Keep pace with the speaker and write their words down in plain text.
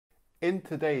In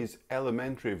today's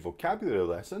elementary vocabulary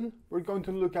lesson, we're going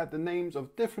to look at the names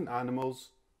of different animals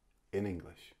in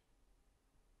English.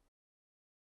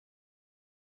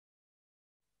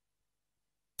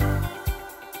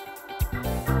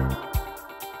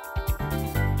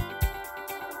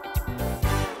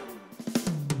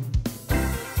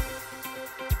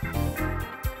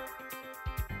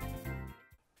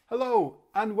 Hello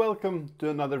and welcome to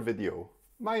another video.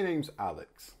 My name's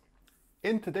Alex.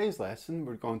 In today's lesson,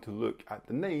 we're going to look at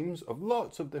the names of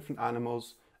lots of different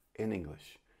animals in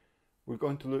English. We're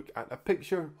going to look at a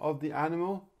picture of the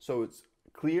animal so it's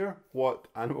clear what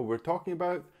animal we're talking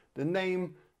about, the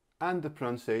name and the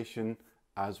pronunciation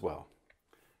as well.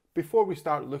 Before we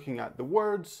start looking at the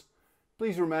words,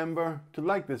 please remember to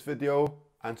like this video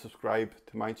and subscribe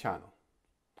to my channel.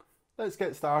 Let's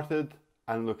get started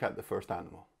and look at the first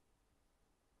animal.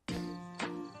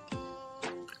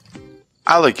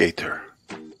 Alligator.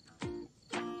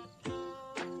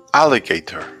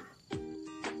 Alligator.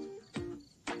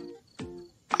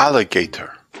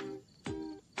 Alligator.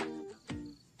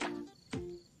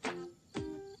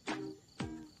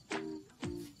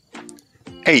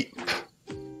 Ape.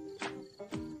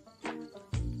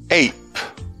 Ape.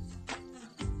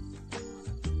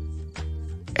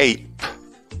 Ape.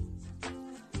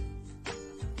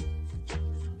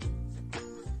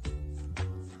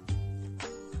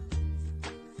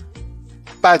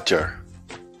 Badger.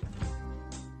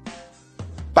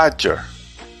 Badger.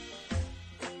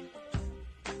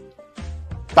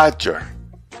 Badger.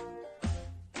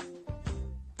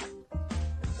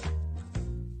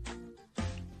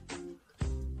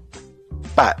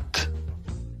 Bat.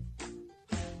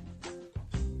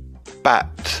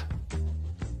 Bat.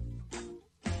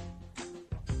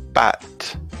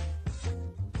 Bat.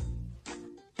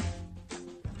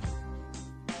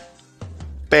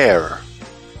 Bear.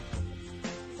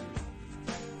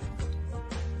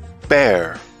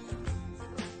 Bear.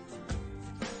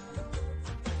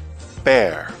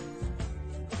 Bear.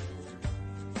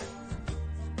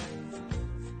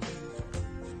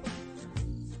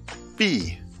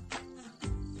 Bee.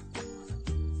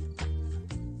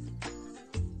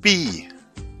 Bee.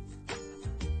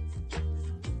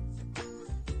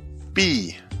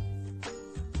 Bee.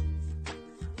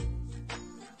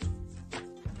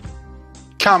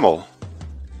 Camel.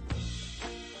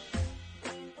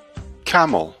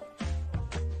 Camel.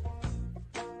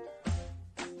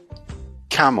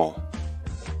 Camel.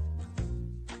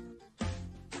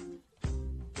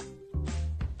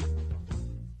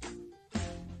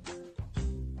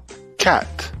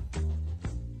 Cat.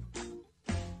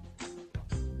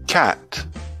 Cat.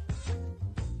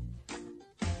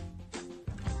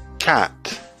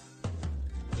 Cat.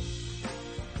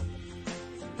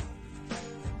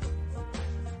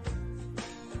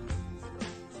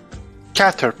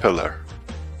 Caterpillar.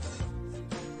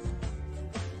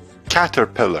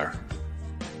 Caterpillar.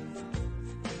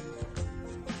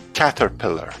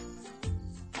 Caterpillar.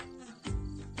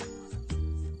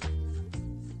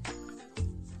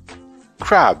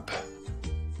 Crab.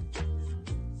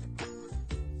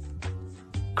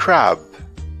 Crab.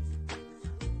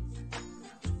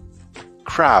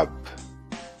 Crab.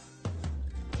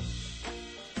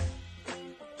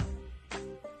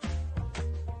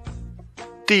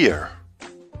 Deer.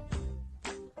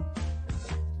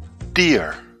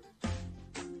 Deer.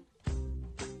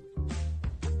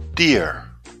 Deer.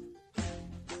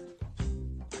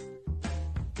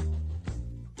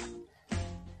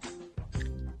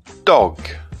 Dog.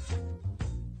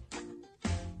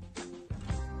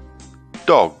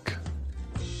 Dog.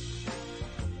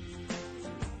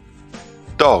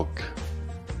 Dog.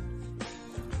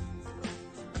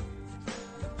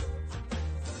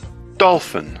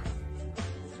 Dolphin.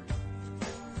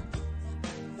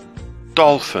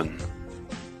 Dolphin.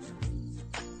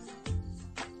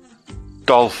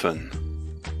 Dolphin.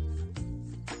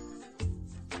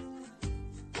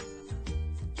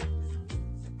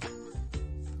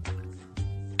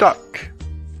 Duck.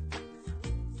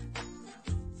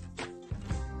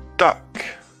 Duck.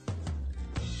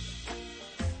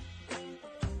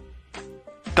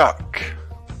 Duck.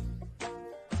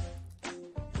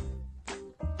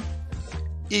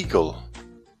 Eagle.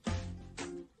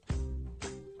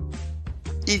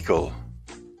 Eagle.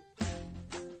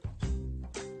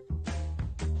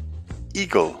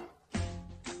 Eagle.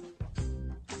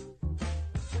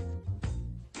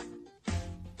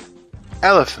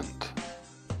 Elephant.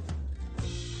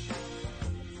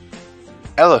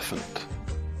 Elephant.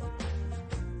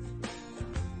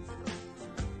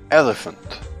 Elephant.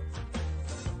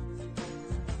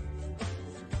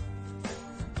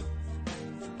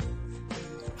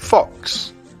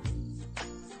 Fox.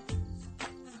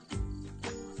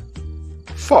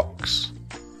 fox,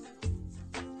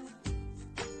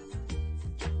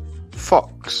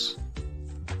 fox,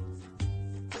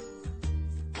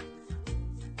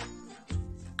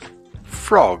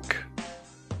 frog,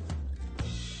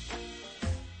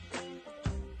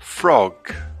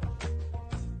 frog,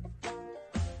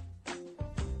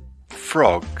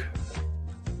 frog,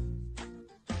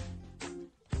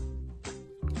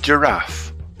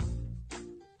 giraffe,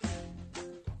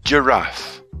 giraffe,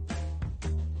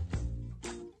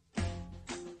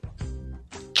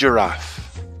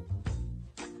 giraffe,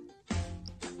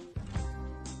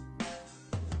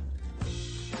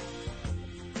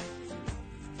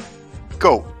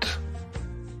 goat,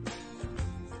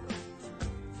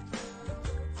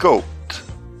 goat,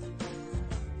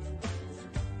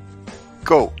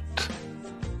 goat,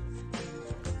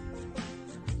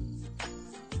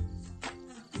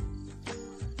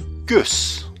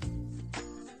 goose,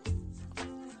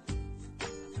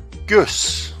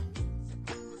 goose,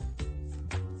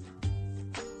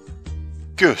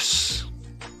 goose,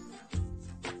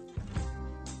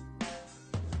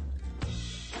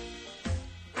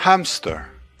 hamster,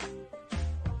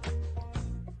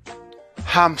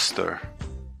 hamster,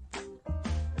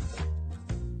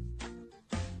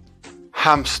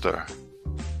 hamster,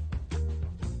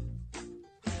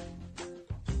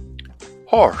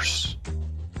 horse,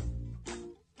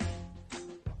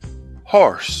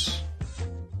 horse,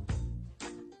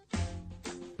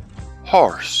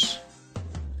 horse,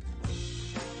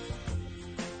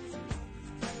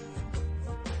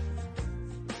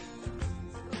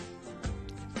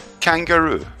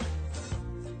 kangaroo,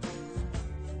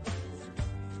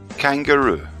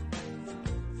 kangaroo,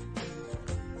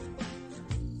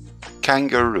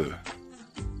 kangaroo,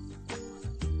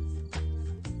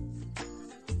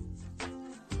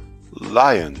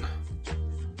 lion,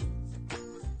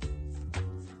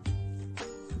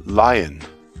 lion,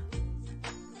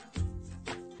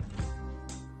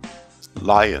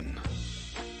 lion,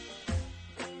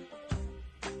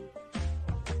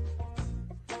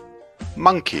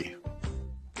 monkey,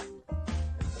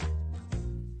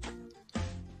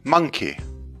 monkey,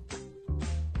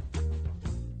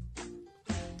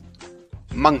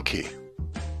 monkey,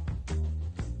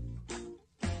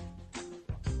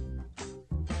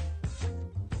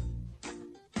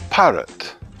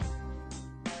 parrot,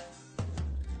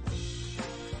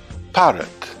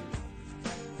 parrot,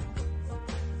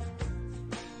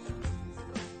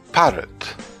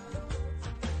 parrot,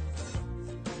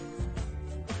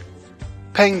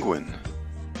 penguin,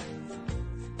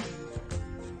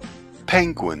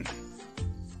 penguin,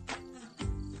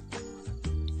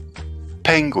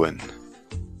 penguin,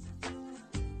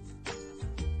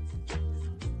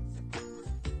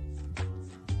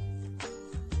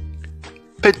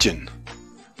 pigeon,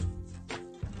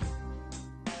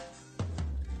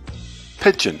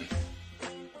 pigeon,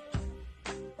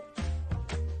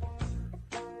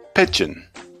 pigeon,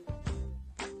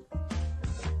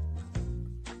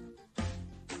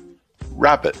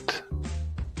 rabbit,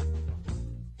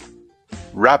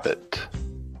 rabbit,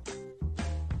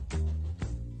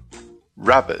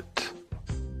 rabbit,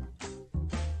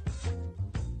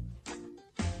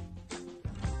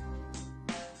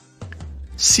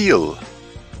 seal,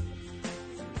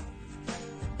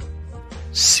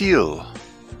 seal,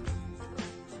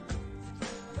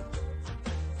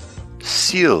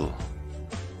 seal,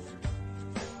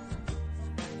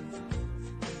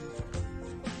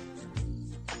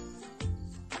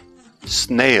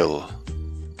 snail,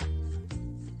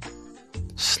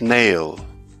 snail,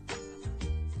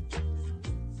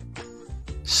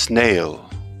 snail,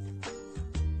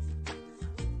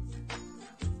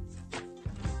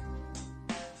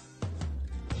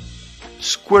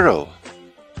 squirrel,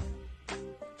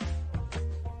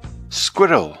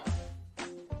 squirrel,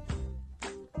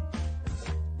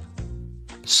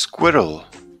 squirrel,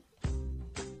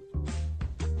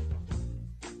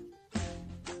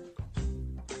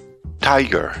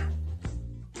 tiger,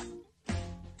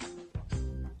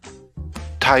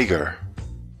 tiger,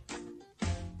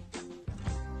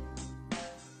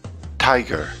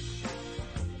 tiger,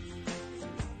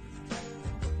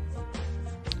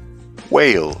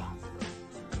 whale,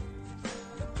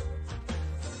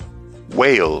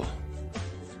 whale,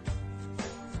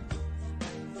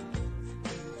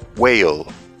 whale,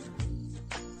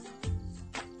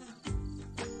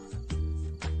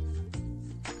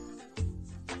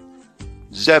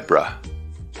 zebra,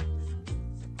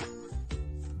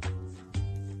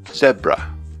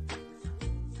 zebra,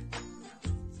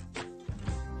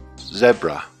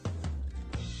 zebra.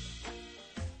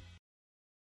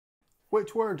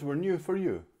 Which words were new for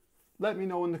you? Let me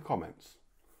know in the comments.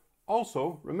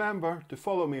 Also, remember to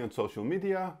follow me on social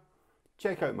media,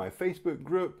 check out my Facebook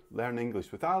group, Learn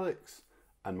English with Alex,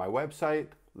 and my website,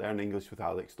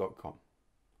 learnenglishwithalex.com.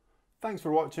 Thanks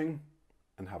for watching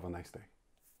and have a nice day.